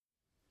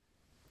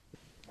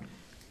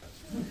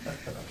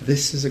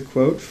This is a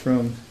quote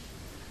from,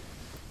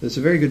 there's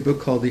a very good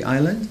book called The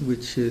Island,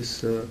 which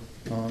is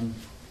on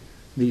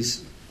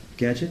these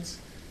gadgets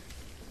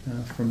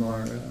from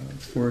our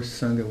Forest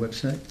Sangha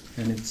website,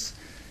 and it's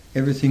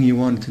everything you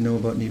want to know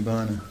about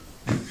Nibbana,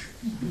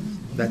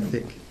 that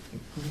thick.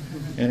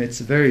 And it's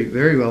very,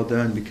 very well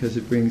done because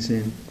it brings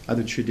in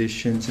other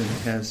traditions and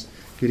it has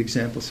good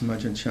examples from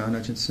Ajahn Chah,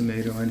 Ajahn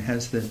Sumedho, and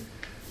has the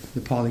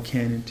Pali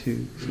Canon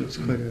too. So it's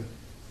quite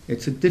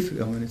it's a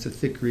difficult one, it's a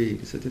thick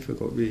read, it's a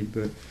difficult read,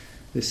 but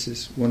this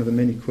is one of the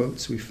many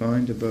quotes we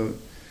find about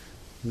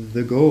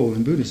the goal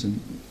in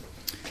Buddhism.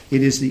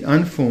 It is the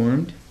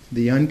unformed,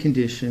 the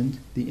unconditioned,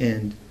 the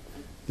end,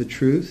 the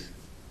truth,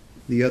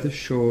 the other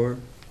shore,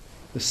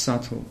 the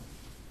subtle,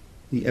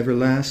 the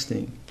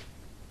everlasting,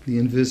 the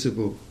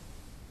invisible,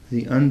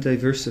 the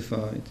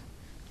undiversified,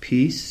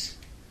 peace,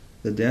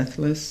 the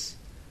deathless,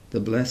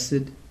 the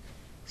blessed,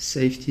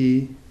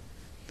 safety,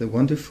 the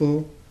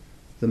wonderful,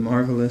 the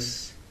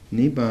marvelous,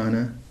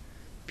 Nibbana,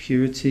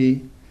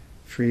 purity,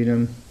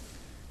 freedom,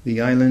 the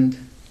island,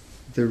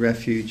 the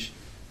refuge,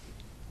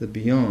 the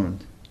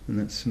beyond. And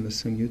that's from the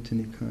Samyutta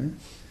Nikaya.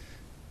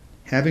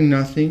 Having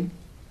nothing,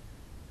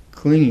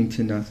 clinging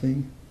to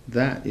nothing,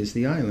 that is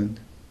the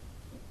island.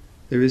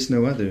 There is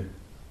no other.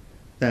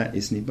 That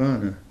is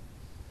Nibbana.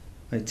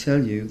 I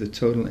tell you, the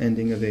total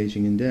ending of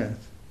aging and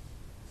death.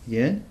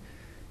 Again,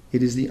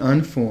 it is the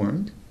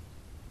unformed,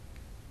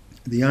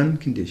 the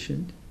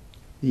unconditioned,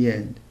 the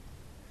end,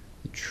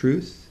 the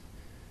truth,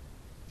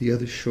 the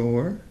other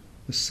shore,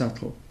 the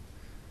subtle,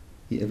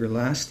 the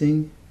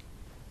everlasting,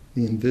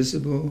 the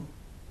invisible,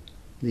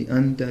 the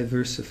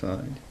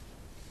undiversified,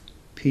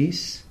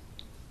 peace,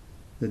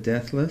 the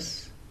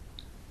deathless,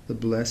 the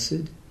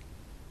blessed,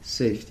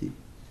 safety,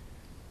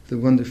 the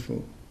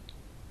wonderful,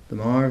 the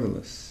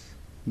marvelous,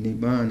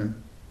 Nibbana,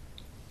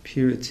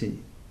 purity,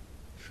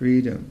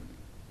 freedom,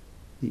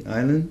 the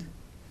island,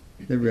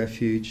 the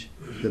refuge,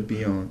 the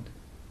beyond.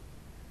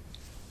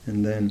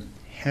 And then,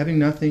 having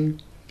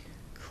nothing,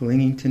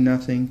 clinging to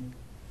nothing,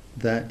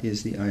 that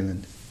is the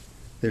island.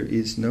 There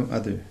is no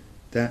other.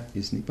 That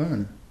is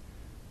Nibbana.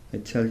 I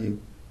tell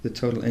you, the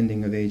total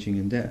ending of aging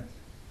and death.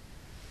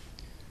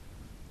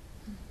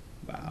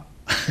 Wow.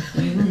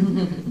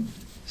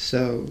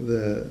 So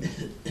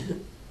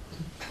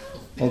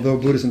although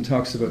Buddhism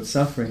talks about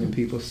suffering, and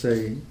people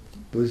say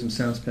Buddhism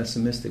sounds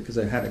pessimistic, because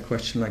I had a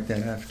question like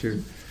that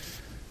after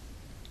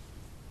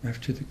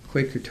the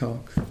Quaker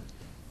talk.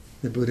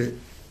 The Buddha,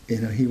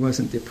 he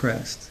wasn't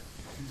depressed.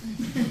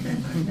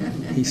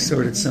 He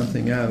sorted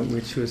something out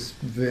which was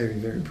very,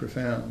 very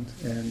profound,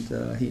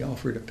 and he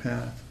offered a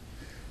path.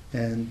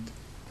 And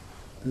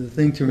the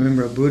thing to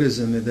remember about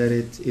Buddhism is that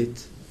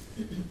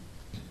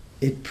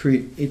it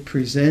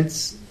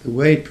presents, the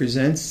way it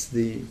presents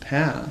the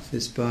path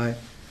is by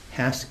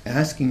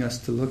asking us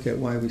to look at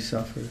why we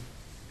suffer.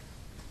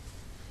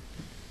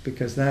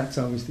 Because that's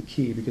always the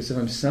key. Because if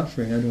I'm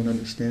suffering, I don't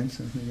understand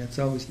something. That's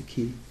always the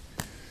key.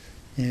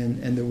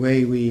 And the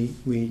way we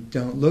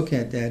don't look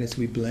at that is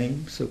we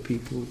blame. So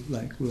people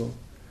will,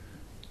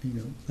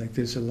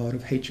 there's a lot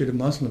of hatred of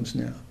Muslims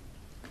now.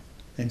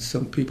 And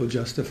some people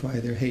justify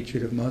their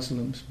hatred of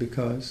Muslims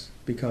because,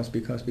 but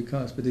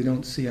they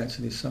don't see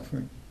actually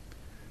suffering.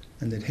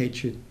 And that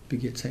hatred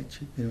begets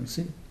hatred. They don't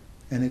see it.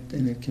 And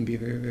it can be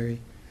very, very,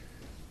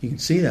 you can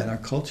see that our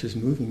culture is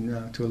moving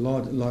now to a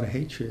lot of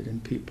hatred,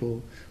 and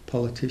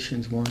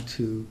politicians want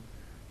to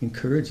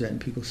encourage that,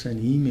 and people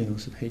send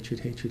emails of hatred,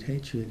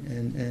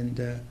 and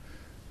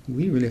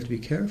we really have to be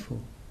careful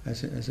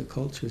as a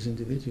culture, as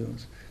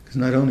individuals, because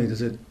not only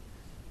does it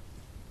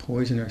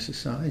poison our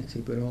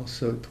society, but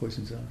also it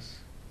poisons us.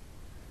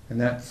 And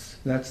that's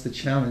the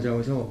challenge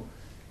always.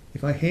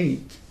 If I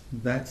hate,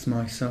 that's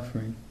my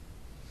suffering.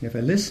 And if I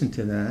listen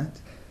to that,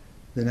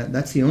 then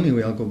that's the only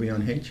way I'll go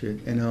beyond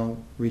hatred, and I'll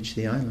reach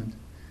the island.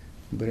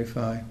 But if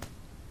I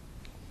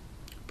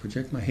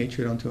project my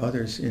hatred onto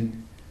others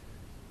in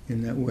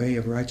that way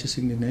of righteous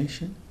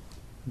indignation,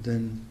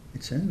 then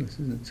it's endless,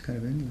 isn't it? It's kind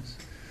of endless.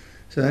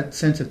 So that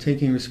sense of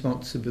taking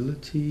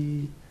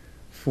responsibility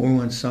for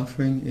one's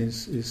suffering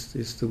is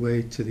the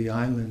way to the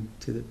island,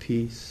 to the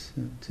peace,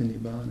 to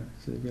Nibbana,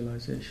 to the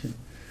realization.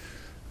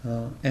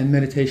 And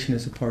meditation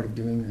is a part of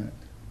doing that.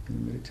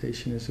 And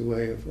meditation is a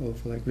way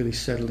of really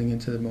settling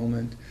into the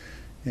moment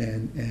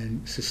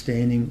and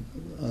sustaining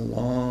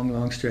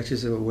long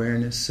stretches of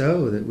awareness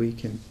so that we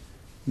can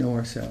know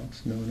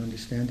ourselves, know and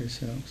understand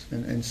ourselves,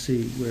 and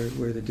see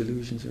where the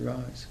delusions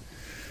arise.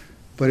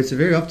 But it's a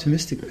very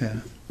optimistic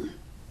path.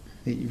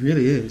 It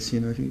really is.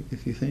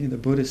 If you think, the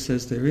Buddha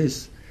says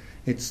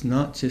it's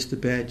not just a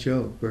bad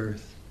joke,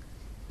 birth.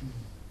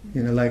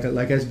 Like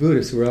as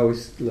Buddhists, we're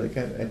always,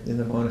 in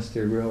the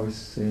monastery, we're always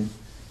saying,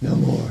 no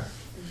more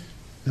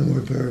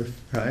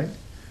birth, right?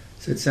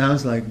 So it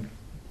sounds like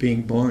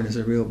being born is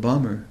a real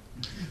bummer.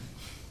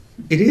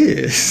 It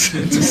is,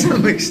 to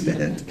some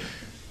extent.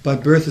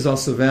 But birth is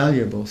also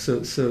valuable. So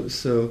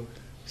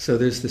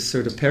there's this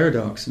sort of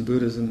paradox in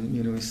Buddhism.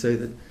 We say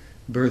that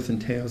birth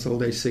entails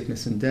old age,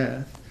 sickness, and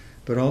death.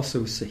 But also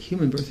we say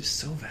human birth is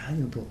so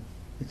valuable.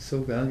 It's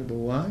so valuable.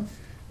 Why?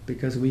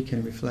 because we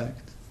can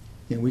reflect.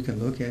 We can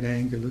look at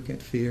anger, look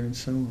at fear, and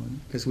so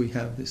on, because we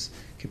have this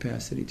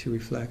capacity to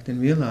reflect and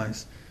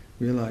realize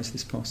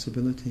this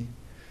possibility.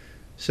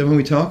 So when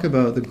we talk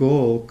about the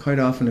goal, quite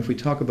often if we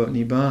talk about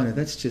Nibbana,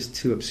 that's just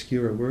too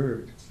obscure a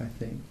word, I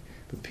think.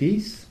 But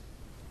peace,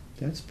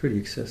 that's pretty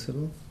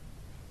accessible.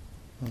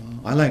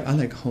 I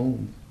like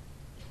home.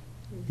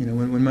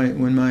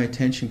 When my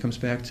attention comes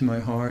back to my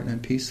heart and I'm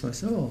peaceful, I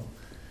say, oh,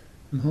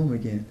 I'm home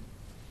again.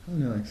 Oh,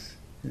 nice.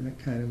 That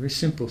kind of very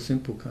simple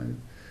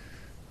kind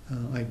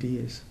of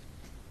ideas.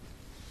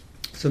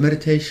 So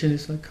meditation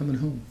is like coming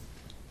home.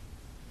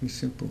 Very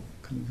simple,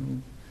 coming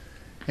home.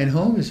 And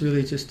home is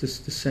really just the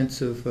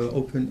sense of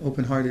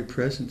open-hearted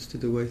presence to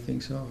the way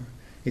things are.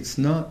 It's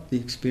not the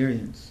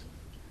experience.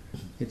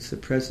 It's the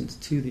presence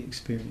to the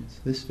experience.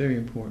 This is very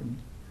important.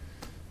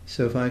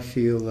 So if I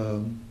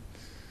feel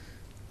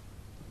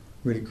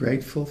really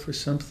grateful for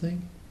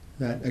something,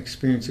 that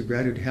experience of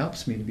gratitude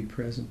helps me to be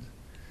present.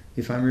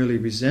 If I'm really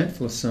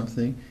resentful of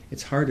something,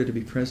 it's harder to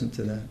be present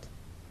to that.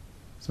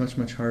 It's much,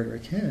 much harder.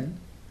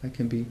 I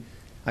can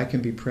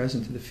be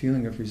present to the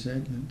feeling of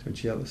resentment or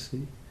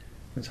jealousy.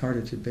 It's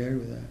harder to bear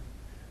with that.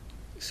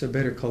 So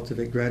better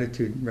cultivate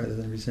gratitude rather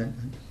than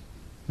resentment.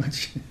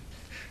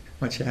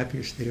 Much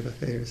happier state of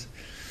affairs.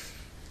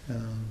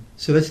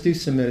 So let's do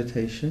some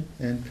meditation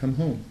and come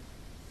home.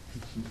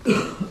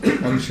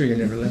 I'm sure you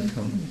never left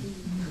home.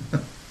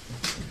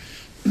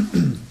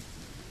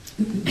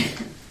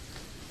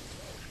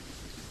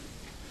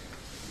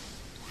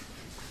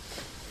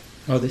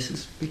 Oh, this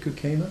is Bhikkhu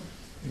Kema.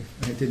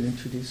 I didn't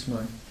introduce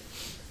my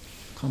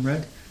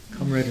comrade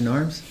in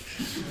arms.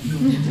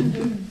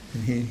 And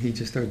he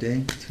just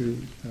ordained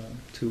 2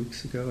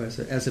 weeks ago as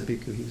a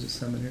bhikkhu. He was a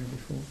seminary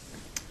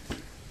before.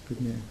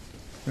 Good man.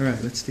 All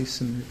right, let's do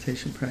some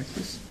meditation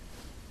practice.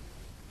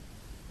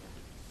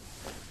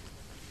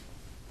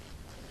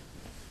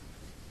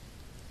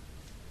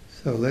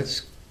 So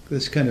let's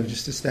kind of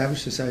just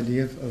establish this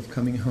idea of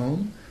coming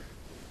home.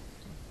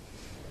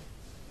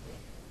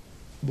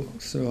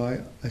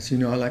 So as you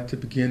know, I like to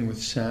begin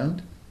with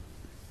sound.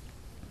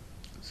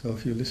 So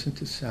if you listen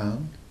to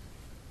sound,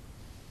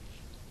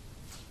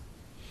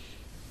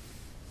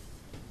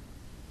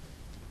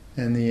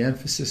 and the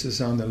emphasis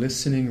is on the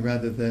listening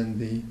rather than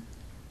the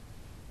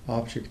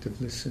object of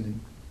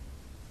listening.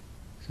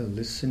 So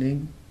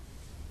listening,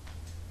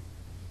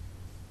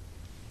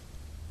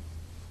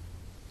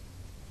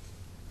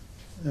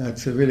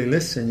 to really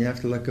listen, you have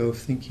to let go of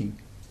thinking.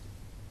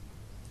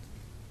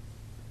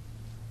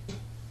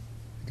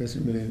 It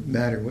doesn't really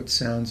matter what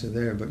sounds are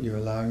there, but you're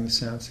allowing the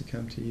sounds to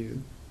come to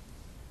you.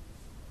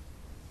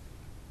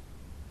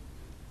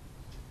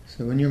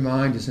 So when your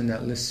mind is in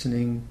that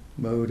listening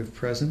mode of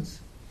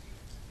presence,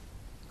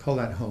 call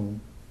that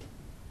home.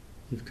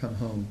 You've come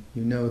home.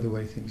 You know the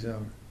way things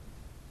are.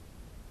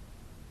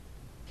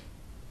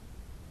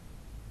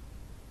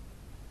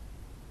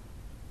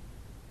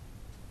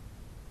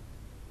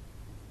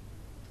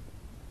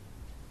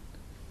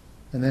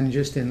 And then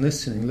just in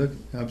listening,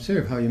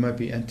 observe how you might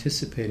be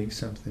anticipating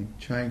something,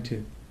 trying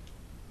to,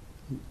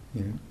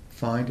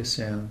 find a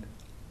sound.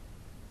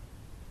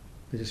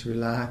 But just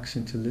relax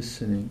into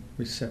listening,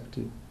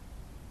 receptive,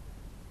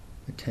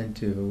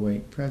 attentive,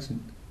 awake,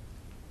 present.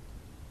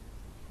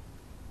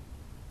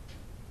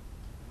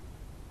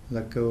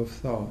 Let go of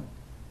thought.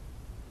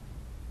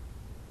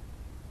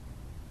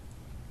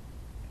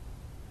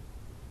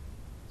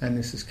 And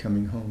this is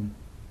coming home.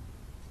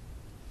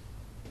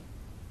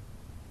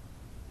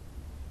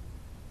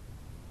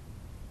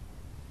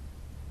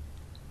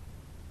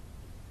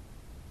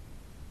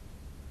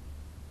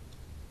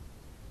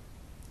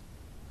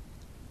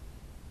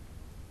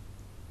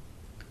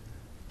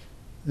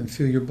 And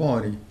feel your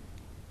body.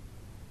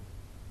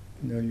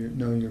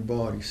 Know your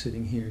body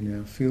sitting here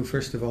now. Feel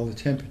first of all the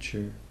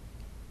temperature,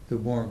 the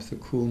warmth, the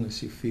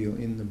coolness you feel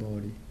in the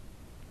body.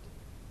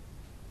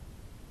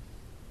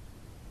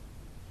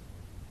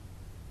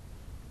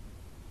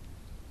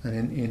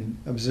 And in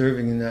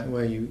observing in that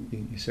way,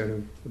 you sort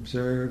of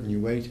observe and you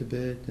wait a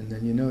bit, and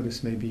then you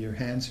notice maybe your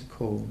hands are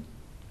cold,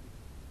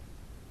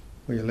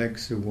 or your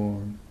legs are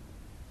warm.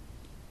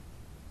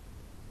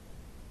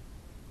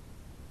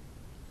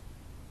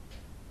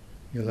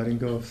 You're letting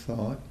go of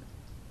thought.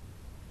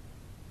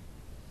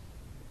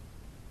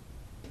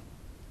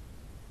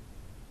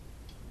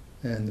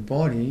 And the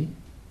body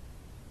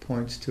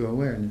points to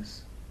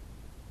awareness.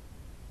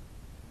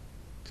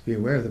 To be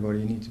aware of the body,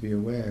 you need to be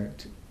aware.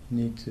 You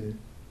need to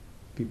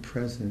be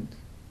present.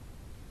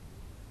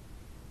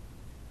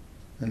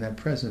 And that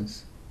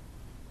presence,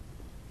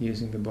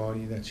 using the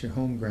body, that's your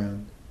home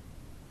ground.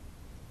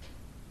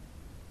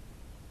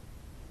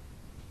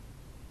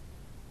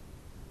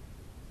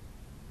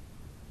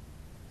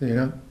 So you're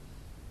not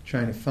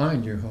trying to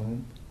find your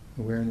home.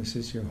 Awareness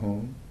is your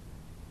home.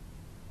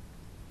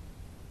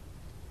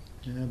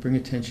 Bring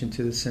attention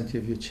to the center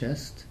of your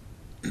chest.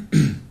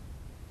 And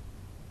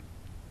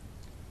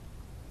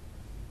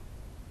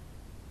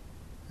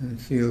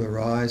feel the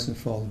rise and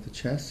fall of the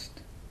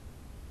chest.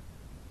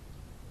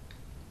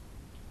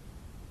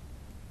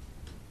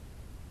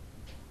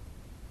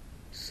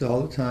 So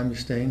all the time you're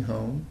staying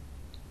home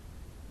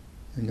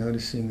and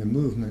noticing the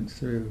movement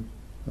through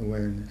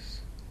awareness.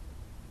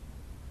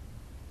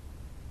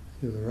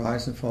 Feel the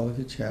rise and fall of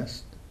your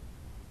chest.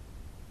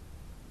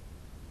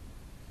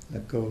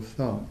 Let go of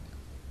thought.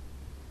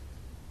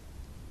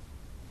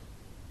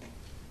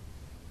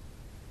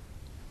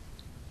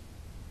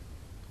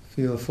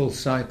 Feel a full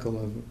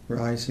cycle of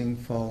rising,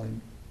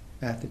 falling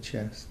at the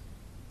chest.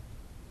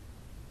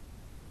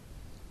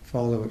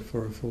 Follow it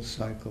for a full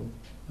cycle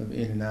of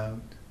in and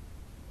out.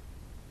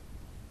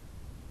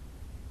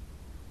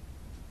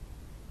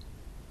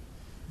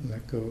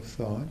 Let go of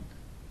thought.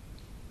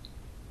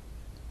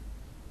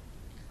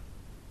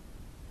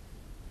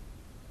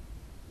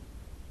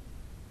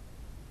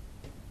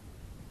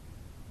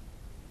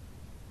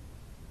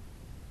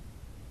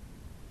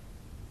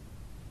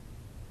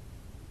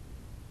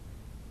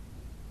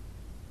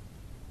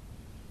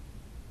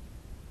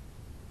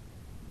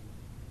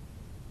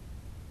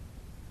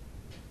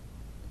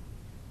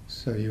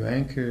 So you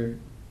anchor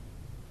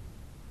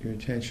your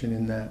attention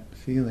in that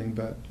feeling,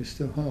 but you're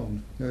still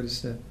home.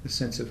 Notice that the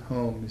sense of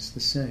home is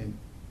the same.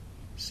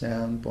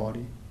 Sound,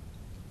 body.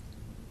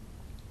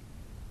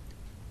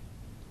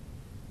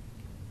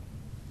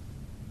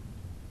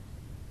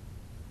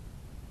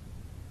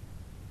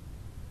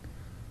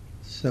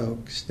 So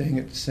staying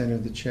at the center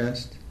of the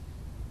chest,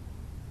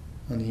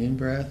 on the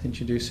in-breath,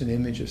 introduce an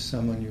image of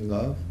someone you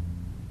love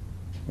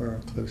or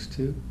are close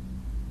to.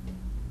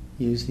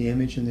 Use the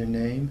image and their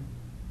name.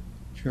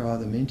 Draw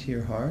them into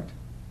your heart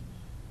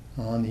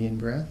on the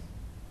in-breath.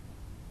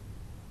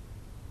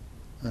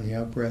 On the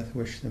out-breath,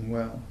 wish them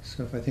well.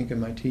 So if I think of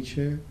my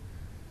teacher,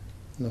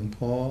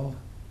 Lumpur,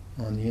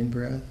 on the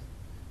in-breath,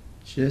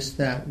 just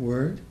that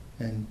word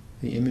and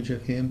the image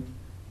of him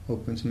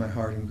opens my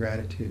heart in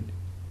gratitude.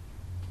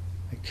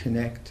 I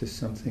connect to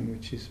something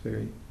which is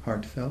very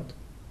heartfelt.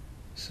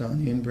 So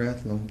on the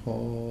in-breath,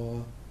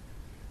 Lumpur,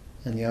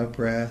 and the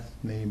out-breath,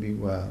 may you be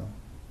well.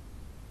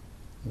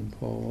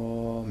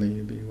 Lumpur, may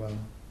you be well.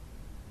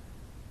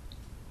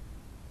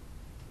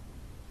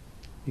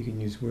 You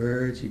can use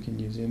words, you can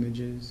use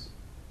images.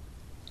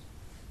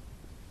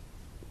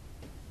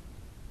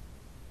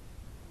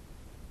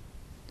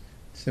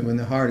 So when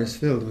the heart is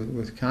filled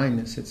with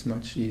kindness, it's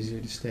much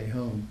easier to stay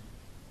home,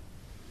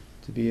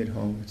 to be at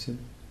home. It's a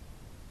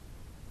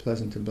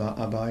pleasant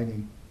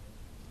abiding.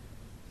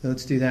 So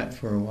let's do that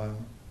for a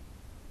while.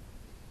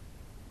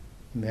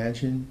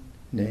 Imagine,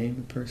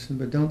 name a person,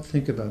 but don't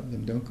think about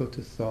them. Don't go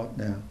to thought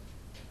now.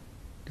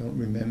 Don't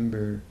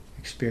remember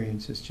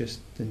experiences,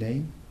 just the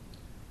name.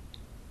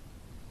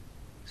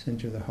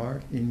 Center of the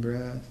heart,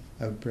 in-breath,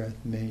 out-breath,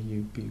 may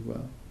you be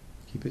well.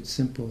 Keep it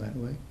simple that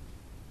way.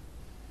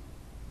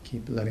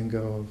 Keep letting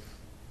go of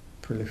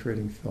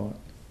proliferating thought.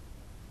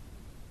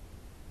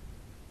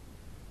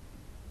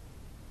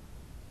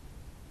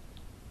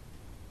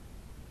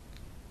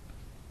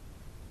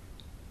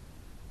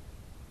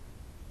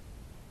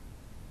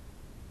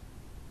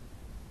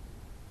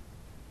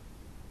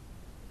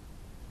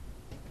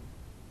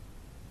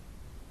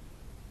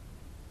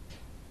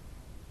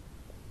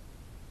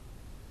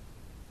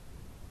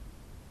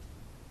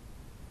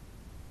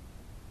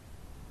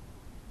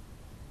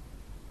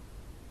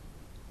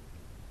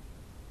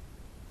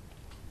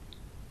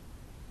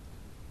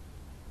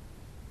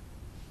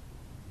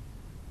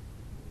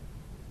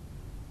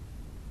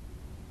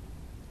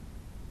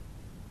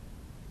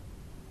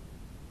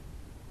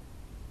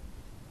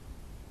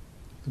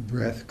 The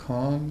breath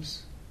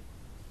calms,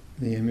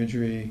 the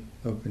imagery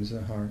opens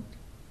the heart.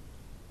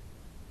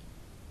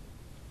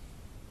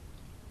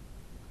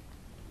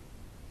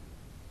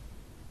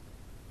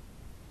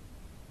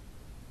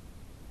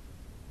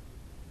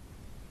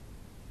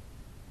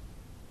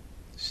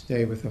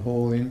 Stay with the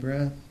whole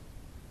in-breath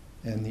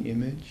and the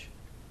image,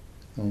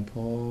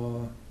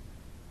 Lumpur,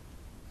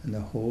 and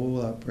the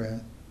whole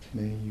out-breath,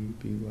 may you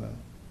be well.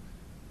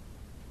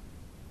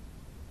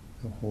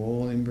 The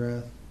whole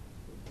in-breath,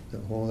 the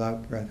whole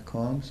out-breath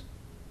calms.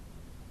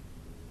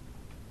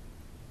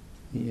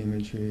 The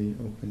imagery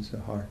opens the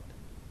heart.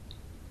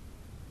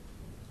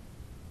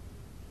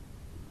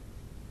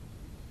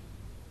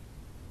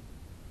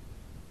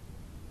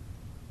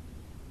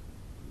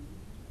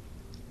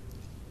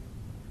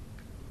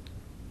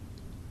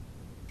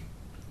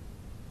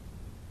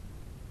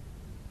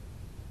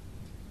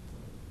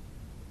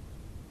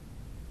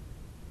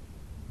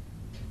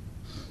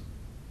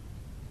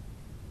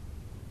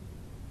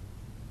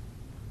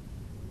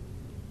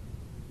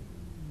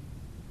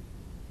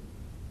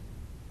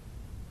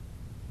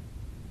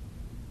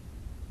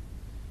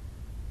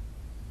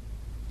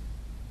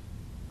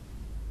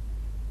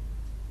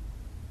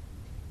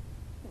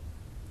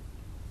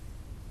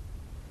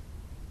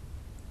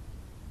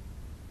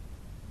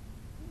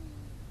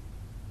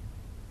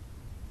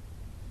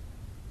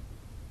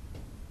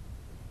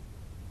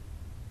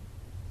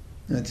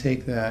 Now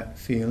take that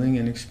feeling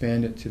and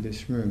expand it to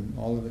this room,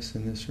 all of us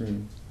in this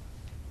room.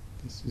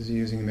 This is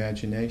using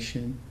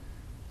imagination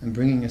and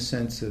bringing a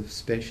sense of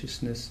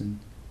spaciousness and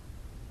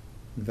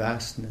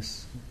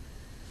vastness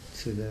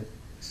to the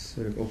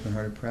sort of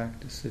open-hearted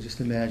practice. So just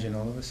imagine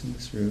all of us in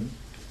this room.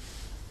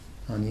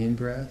 On the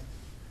in-breath,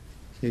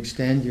 you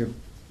extend your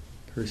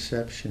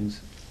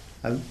perceptions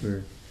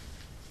outward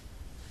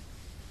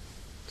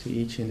to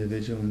each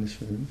individual in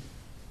this room.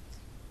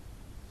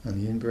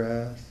 On the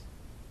in-breath,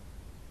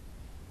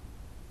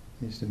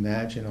 just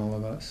imagine all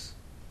of us.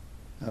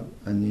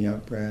 On the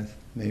out-breath,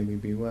 may we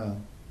be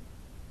well.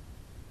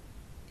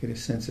 Get a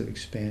sense of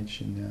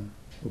expansion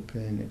now,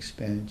 open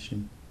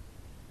expansion,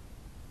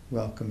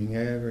 welcoming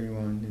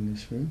everyone in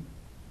this room,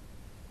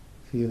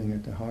 feeling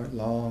at the heart,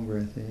 long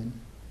breath in,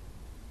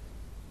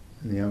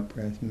 and the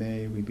out-breath,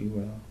 may we be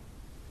well.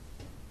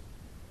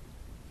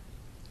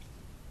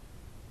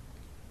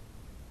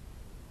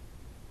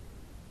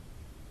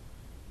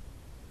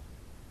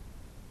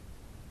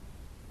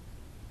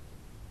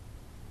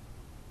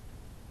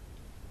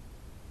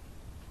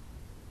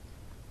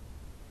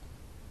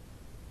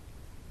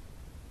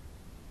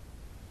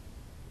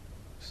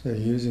 So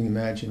using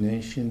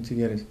imagination to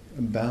get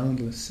a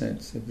boundless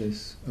sense of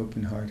this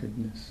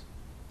open-heartedness.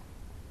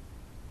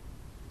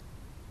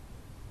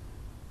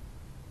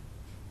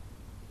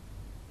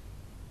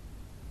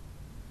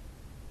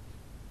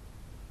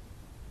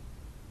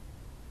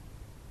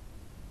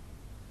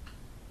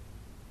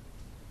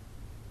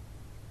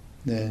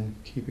 Then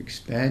keep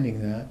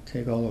expanding that.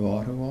 Take all of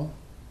Ottawa,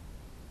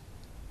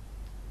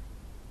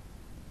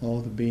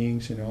 all the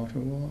beings in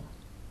Ottawa,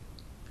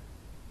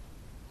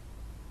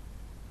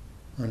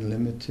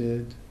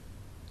 unlimited,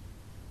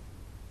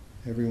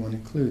 everyone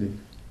included.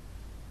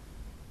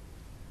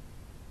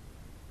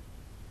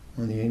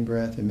 On the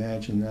in-breath,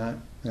 imagine that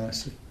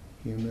mass of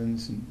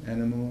humans and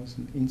animals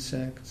and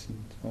insects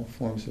and all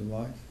forms of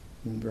life.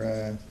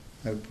 In-breath,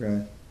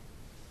 out-breath,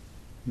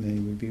 may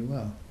we be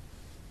well.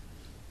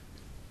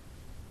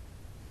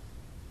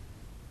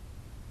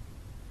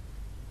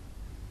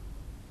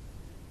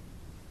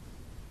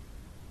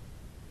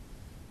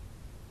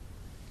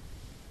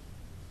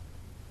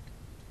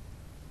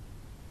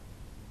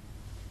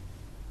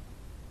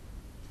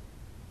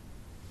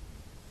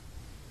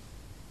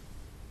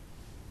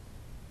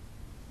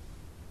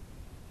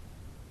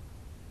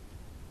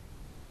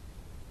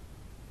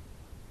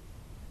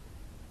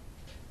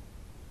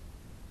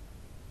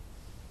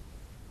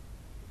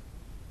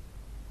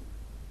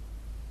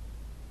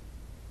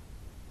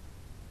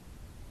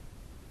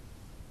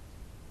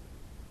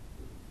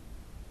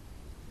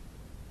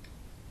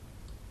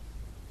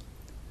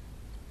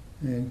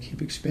 And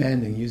keep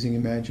expanding, using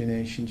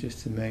imagination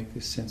just to make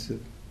this sense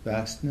of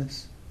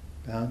vastness,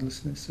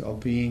 boundlessness, all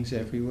beings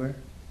everywhere,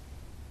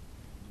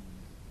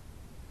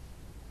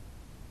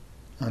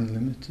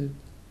 unlimited.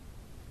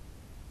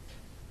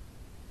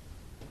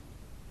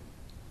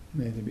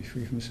 May they be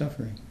free from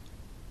suffering.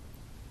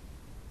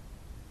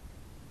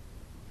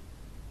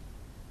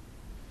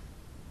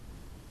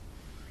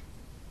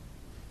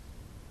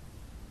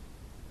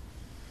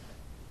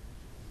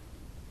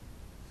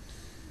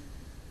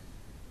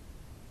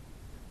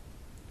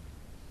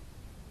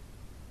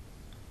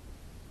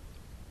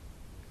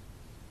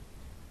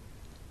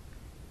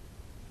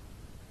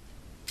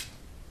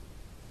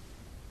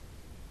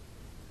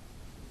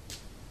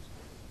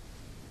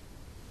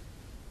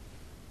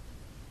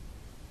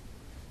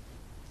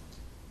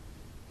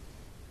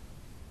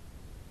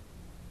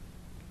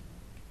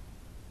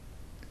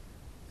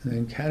 And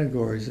then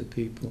categories of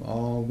people,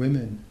 all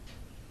women.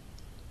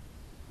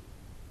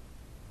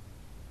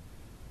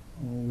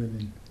 All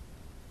women.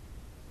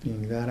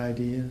 Being that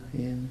idea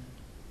in,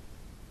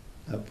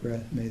 out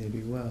breath, may they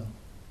be well.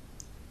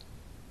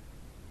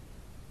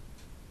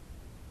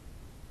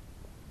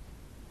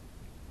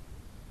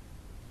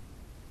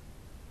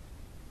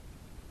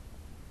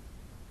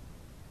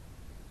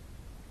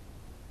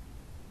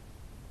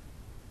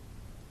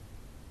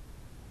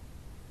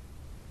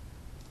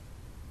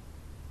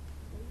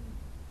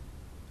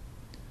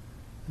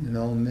 And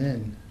all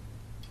men.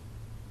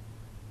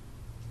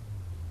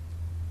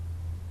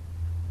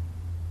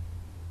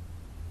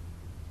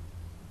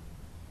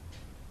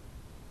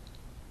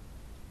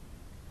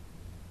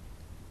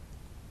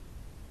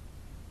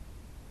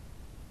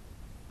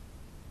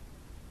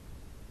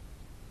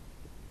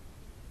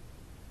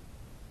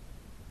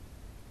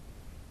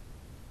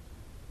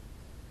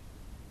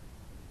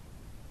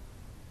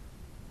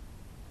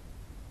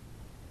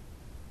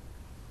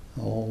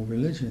 All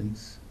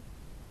religions.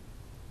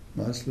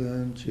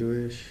 Muslim,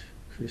 Jewish,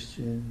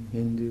 Christian,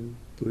 Hindu,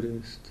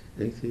 Buddhist,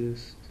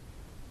 atheist,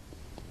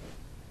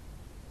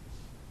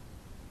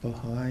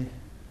 Baha'i.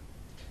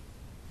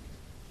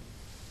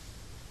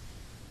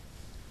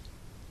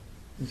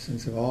 The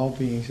sense of all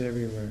beings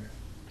everywhere.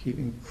 Keep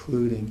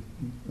including,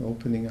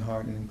 opening a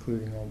heart and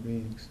including all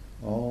beings.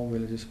 All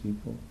religious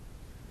people,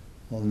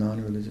 all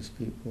non-religious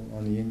people.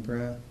 On the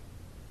in-breath,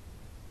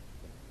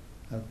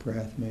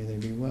 out-breath, may they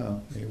be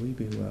well. May we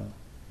be well.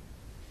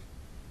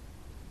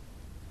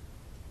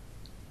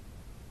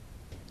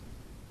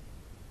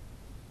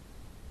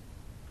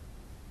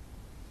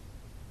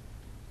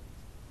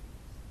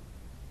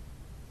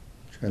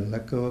 Try to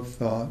let go of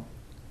thought,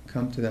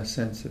 come to that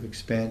sense of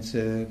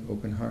expansive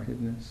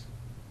open-heartedness.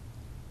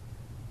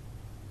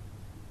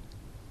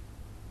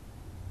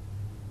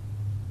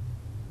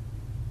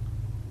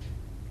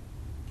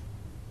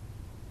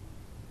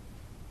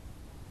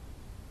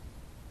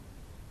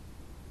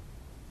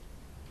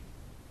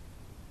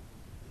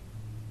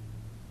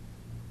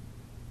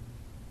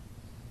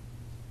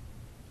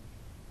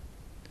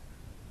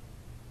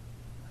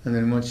 And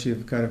then once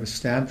you've kind of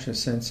established a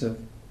sense of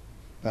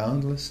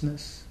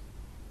boundlessness,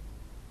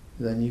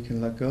 then you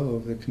can let go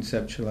of the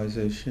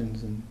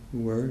conceptualizations and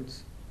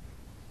words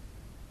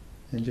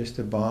and just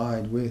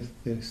abide with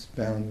this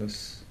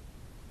boundless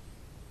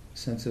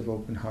sense of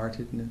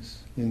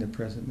open-heartedness in the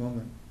present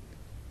moment.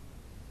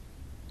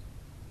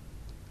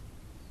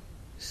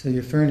 So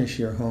you furnish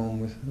your home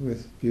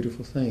with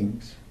beautiful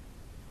things.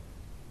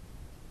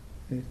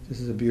 This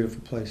is a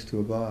beautiful place to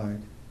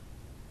abide.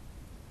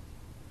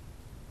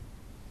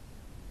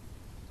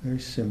 Very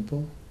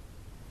simple,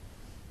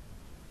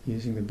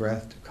 using the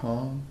breath to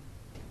calm,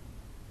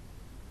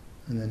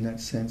 and then that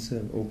sense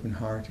of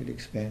open-hearted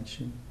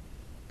expansion,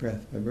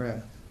 breath by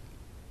breath.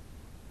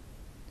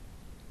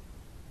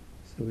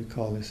 So we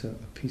call this a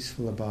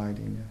peaceful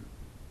abiding,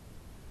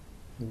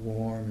 a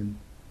warm and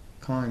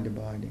kind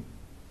abiding.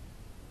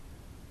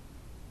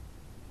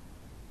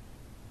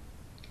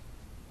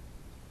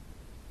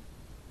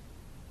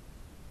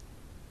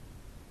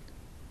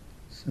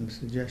 Some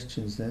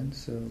suggestions then,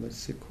 so let's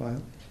sit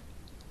quietly.